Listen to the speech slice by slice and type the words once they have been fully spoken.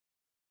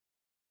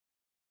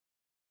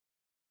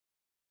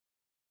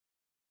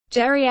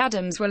Gerry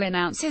Adams will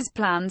announce his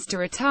plans to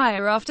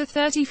retire after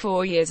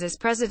 34 years as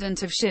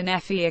president of Sinn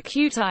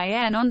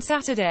Féin on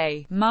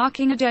Saturday,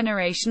 marking a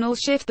generational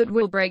shift that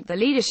will break the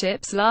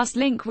leadership's last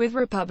link with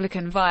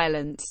Republican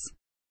violence.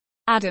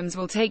 Adams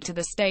will take to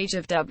the stage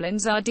of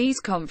Dublin's Ard's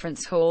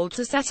conference hall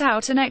to set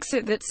out an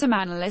exit that some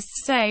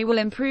analysts say will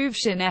improve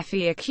Sinn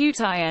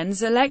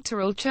Féin's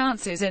electoral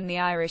chances in the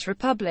Irish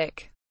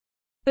Republic.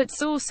 But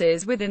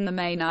sources within the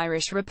main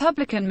Irish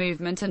Republican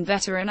movement and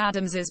veteran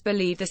Adamses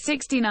believe the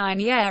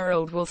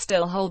 69-year-old will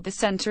still hold the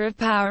centre of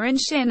power in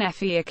Sinn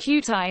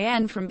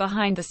Féin from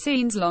behind the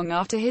scenes long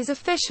after his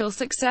official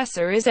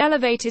successor is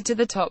elevated to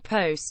the top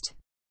post.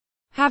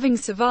 Having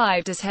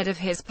survived as head of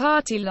his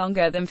party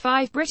longer than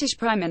 5 British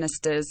prime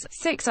ministers,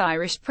 6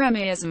 Irish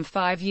premiers and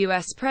 5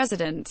 US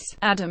presidents,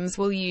 Adams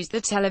will use the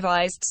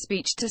televised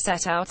speech to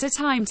set out a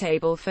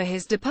timetable for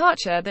his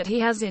departure that he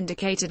has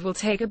indicated will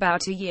take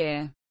about a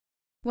year.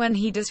 When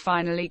he does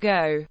finally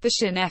go, the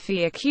Sinn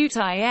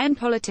Féin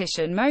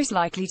politician most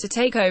likely to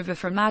take over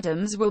from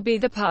Adams will be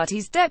the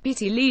party's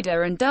deputy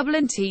leader and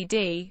Dublin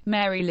TD,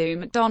 Mary Lou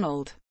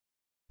MacDonald.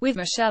 With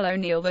Michelle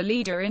O'Neill the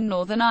leader in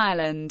Northern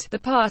Ireland, the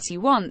party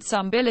once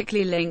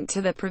umbilically linked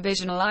to the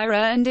Provisional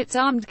IRA, and its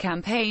armed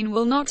campaign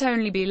will not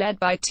only be led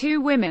by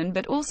 2 women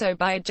but also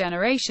by a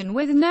generation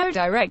with no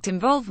direct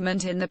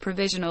involvement in the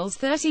Provisional's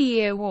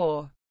 30-year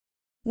war.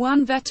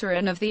 One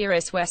veteran of the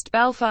IRA's West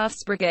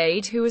Belfast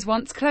Brigade who was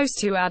once close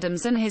to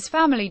Adams and his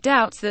family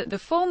doubts that the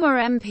former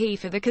MP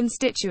for the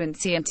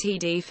constituency and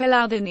TD for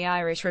Louth in the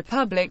Irish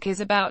Republic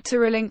is about to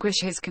relinquish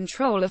his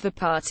control of the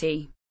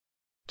party.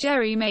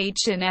 Gerry made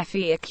Sinn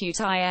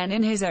Féin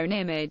in his own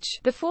image,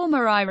 the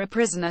former IRA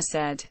prisoner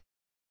said.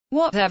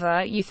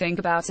 Whatever you think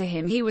about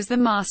him, he was the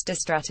master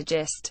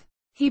strategist.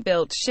 He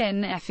built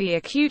Sinn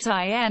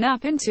Féin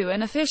up into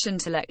an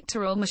efficient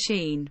electoral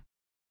machine.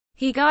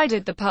 He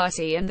guided the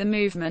party and the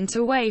movement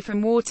away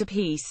from war to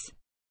peace.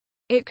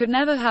 It could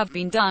never have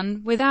been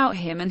done without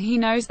him, and he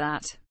knows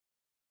that.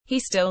 He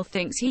still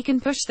thinks he can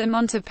push them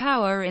onto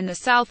power in the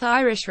South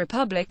Irish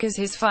Republic as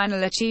his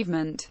final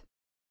achievement.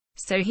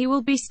 So he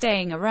will be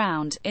staying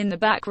around, in the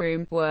back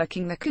room,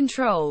 working the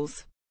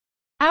controls.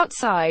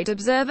 Outside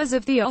observers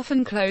of the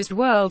often closed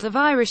world of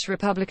Irish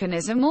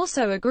republicanism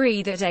also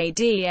agree that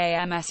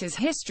Adams's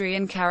history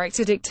and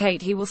character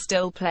dictate he will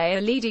still play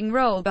a leading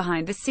role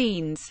behind the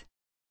scenes.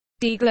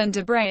 Declan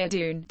de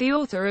Brayadoon, the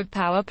author of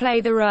Power Play: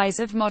 The Rise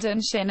of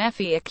Modern Sinn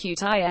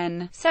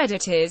Féin, said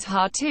it is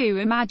hard to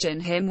imagine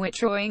him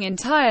withdrawing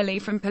entirely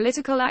from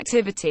political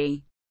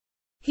activity.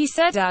 He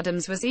said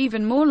Adams was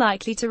even more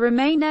likely to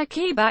remain a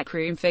key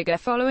backroom figure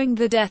following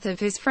the death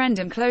of his friend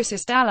and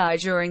closest ally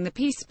during the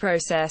peace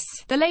process,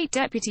 the late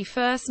Deputy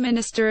First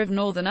Minister of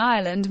Northern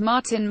Ireland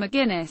Martin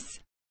McGuinness.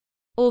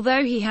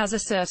 Although he has a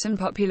certain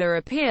popular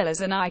appeal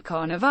as an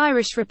icon of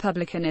Irish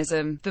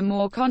republicanism, the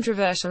more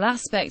controversial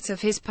aspects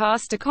of his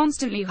past are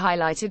constantly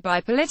highlighted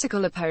by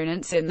political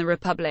opponents in the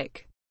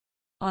Republic.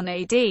 On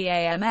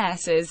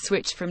Adams's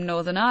switch from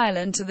Northern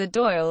Ireland to the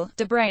Dáil,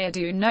 de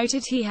Brayadoon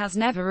noted he has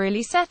never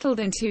really settled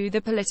into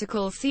the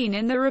political scene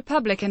in the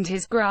Republic, and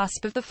his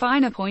grasp of the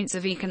finer points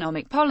of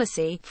economic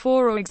policy,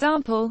 for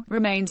example,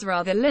 remains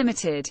rather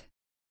limited.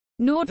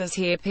 Nor does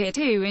he appear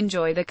to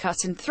enjoy the cut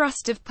and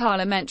thrust of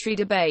parliamentary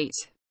debate.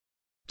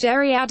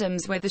 Gerry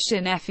Adams with the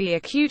Sinn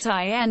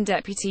Féin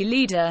deputy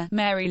leader,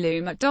 Mary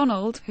Lou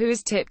MacDonald, who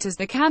is tipped as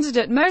the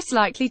candidate most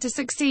likely to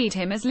succeed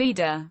him as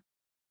leader.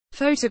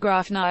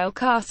 Photograph Niall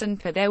Carson.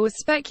 There was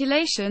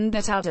speculation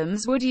that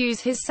Adams would use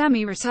his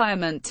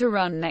semi-retirement to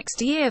run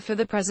next year for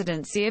the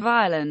presidency of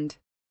Ireland.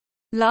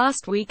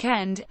 Last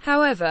weekend,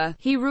 however,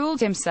 he ruled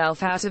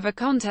himself out of a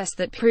contest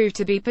that proved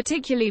to be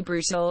particularly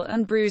brutal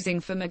and bruising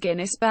for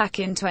McGuinness back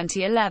in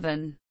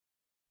 2011.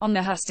 On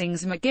the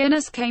hustings,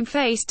 McGuinness came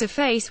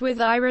face-to-face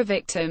with IRA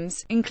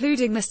victims,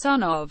 including the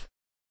son of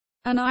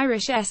an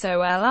Irish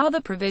SOLR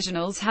the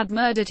Provisionals had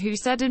murdered, who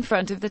said in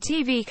front of the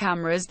TV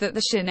cameras that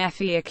the Sinn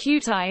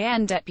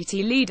Féin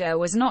deputy leader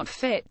was not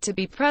fit to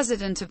be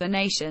president of the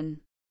nation.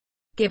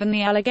 Given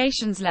the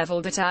allegations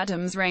levelled at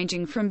Adams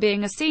ranging from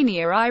being a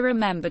senior IRA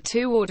member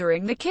to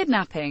ordering the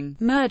kidnapping,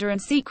 murder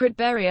and secret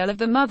burial of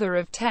the mother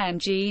of 10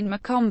 Jean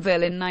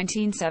McConville in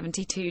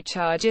 1972,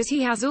 charges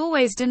he has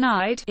always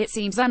denied, it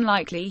seems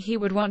unlikely he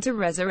would want to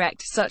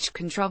resurrect such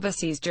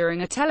controversies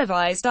during a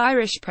televised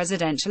Irish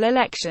presidential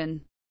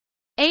election.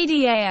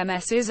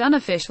 Adams's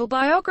unofficial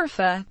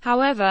biographer,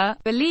 however,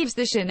 believes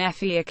the Sinn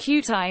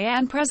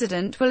Féin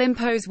president will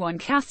impose one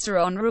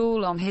Casteron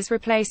rule on his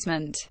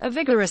replacement, a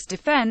vigorous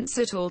defence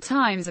at all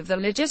times of the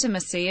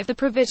legitimacy of the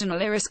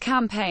Provisional IRA's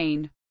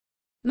campaign.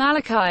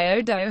 Malachi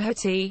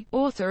O'Doherty,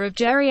 author of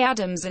Gerry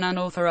Adams' An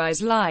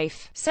Unauthorised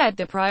Life, said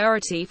the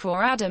priority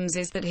for Adams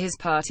is that his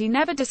party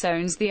never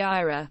disowns the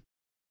IRA.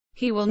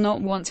 He will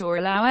not want to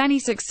allow any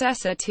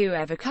successor to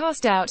ever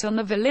cast doubt on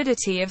the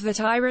validity of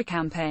that IRA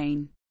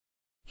campaign.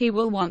 He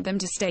will want them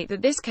to state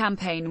that this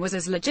campaign was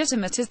as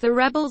legitimate as the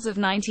rebels of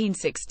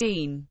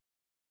 1916.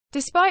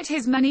 Despite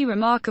his many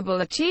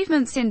remarkable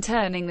achievements in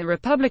turning the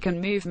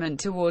Republican movement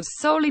towards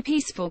solely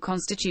peaceful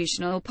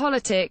constitutional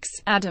politics,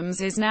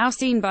 Adams is now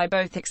seen by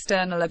both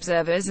external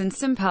observers and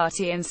some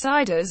party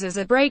insiders as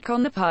a brake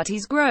on the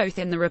party's growth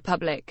in the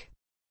Republic.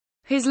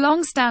 His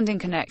long-standing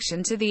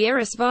connection to the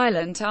IRA's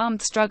violent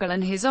armed struggle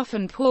and his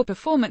often poor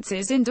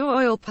performances in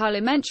Dáil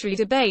parliamentary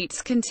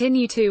debates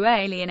continue to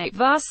alienate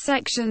vast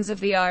sections of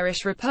the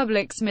Irish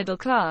Republic's middle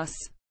class.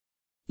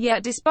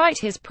 Yet despite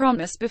his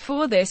promise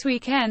before this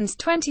weekend's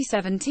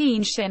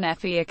 2017 Sinn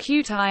Féin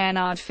acute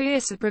ard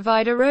fears to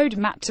provide a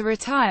roadmap to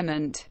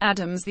retirement,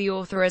 Adams, the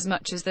author as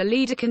much as the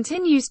leader,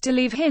 continues to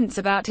leave hints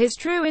about his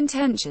true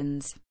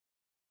intentions.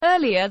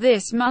 Earlier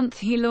this month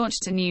he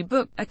launched a new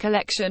book, a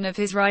collection of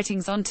his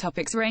writings on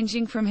topics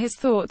ranging from his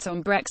thoughts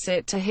on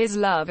Brexit to his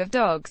love of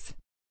dogs.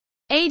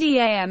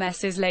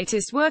 Adams's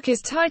latest work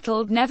is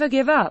titled Never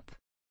Give Up.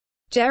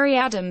 Gerry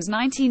Adams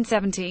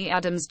 1970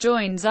 Adams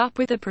joins up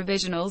with the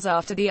Provisionals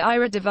after the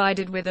IRA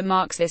divided with the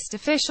Marxist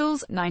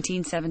officials.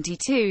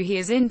 1972 He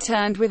is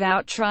interned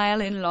without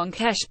trial in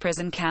Longkesh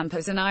prison camp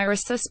as an IRA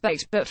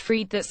suspect, but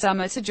freed that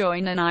summer to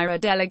join an IRA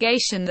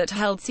delegation that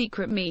held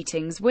secret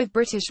meetings with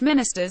British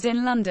ministers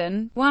in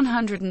London.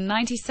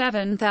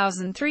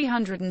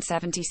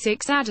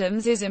 197,376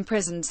 Adams is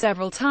imprisoned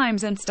several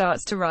times and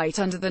starts to write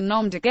under the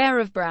nom de guerre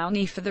of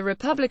Brownie for the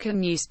Republican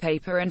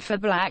newspaper and for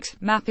Black,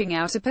 mapping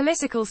out a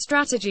political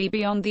strategy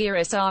beyond the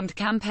IRA's armed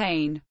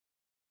campaign.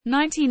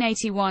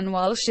 1981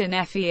 While Sinn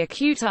Féin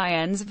acute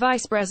IN's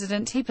vice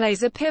president, he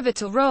plays a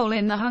pivotal role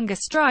in the hunger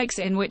strikes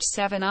in which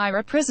 7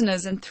 IRA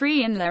prisoners and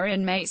 3 INLA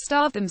inmates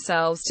starved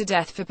themselves to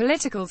death for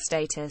political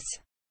status.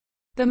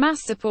 The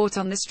mass support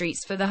on the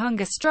streets for the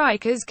hunger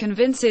strikers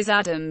convinces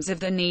Adams of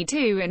the need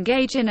to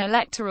engage in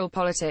electoral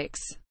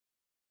politics.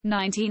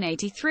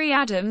 1983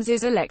 Adams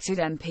is elected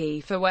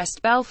MP for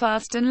West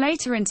Belfast and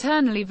later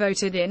internally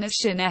voted in as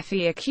Sinn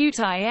Féin acute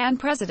IN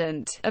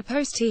president, a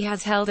post he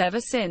has held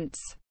ever since.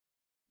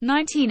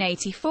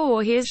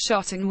 1984 He is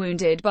shot and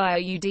wounded by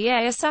a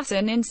UDA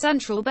assassin in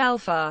central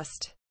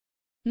Belfast.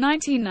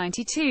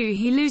 1992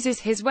 He loses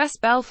his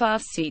West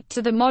Belfast seat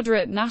to the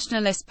moderate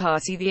Nationalist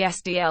Party, the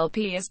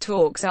SDLP, as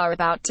talks are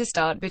about to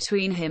start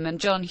between him and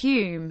John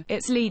Hume,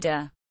 its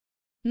leader.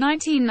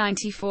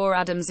 1994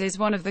 Adams is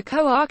one of the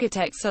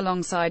co-architects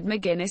alongside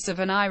McGuinness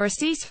of an IRA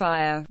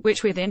ceasefire,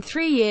 which within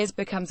 3 years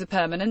becomes a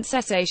permanent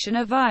cessation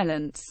of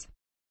violence.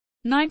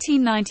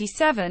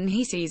 1997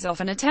 He sees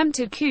off an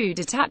attempted coup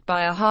d'etat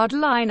by a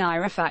hardline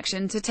IRA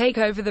faction to take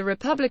over the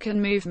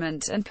Republican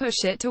movement and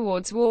push it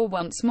towards war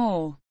once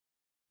more.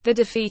 The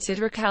defeated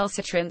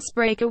recalcitrants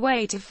break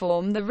away to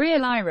form the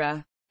real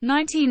IRA.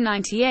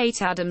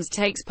 1998 Adams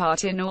takes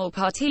part in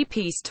all-party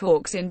peace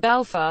talks in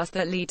Belfast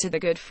that lead to the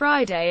Good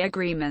Friday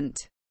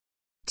Agreement.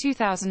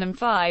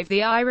 2005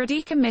 The IRA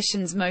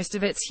decommissions most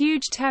of its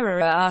huge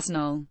terror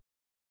arsenal.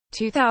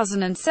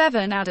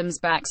 2007 Adams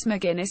backs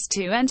McGuinness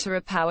to enter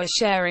a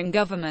power-sharing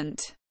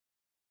government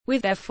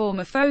with their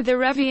former foe the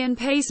Revian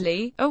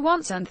Paisley, a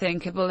once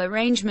unthinkable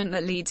arrangement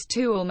that leads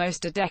to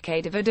almost a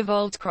decade of a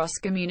devolved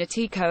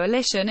cross-community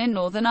coalition in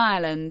Northern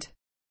Ireland.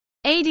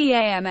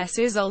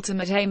 Adams's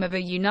ultimate aim of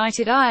a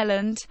united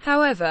Ireland,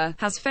 however,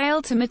 has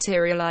failed to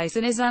materialise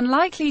and is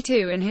unlikely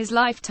to in his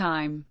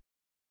lifetime.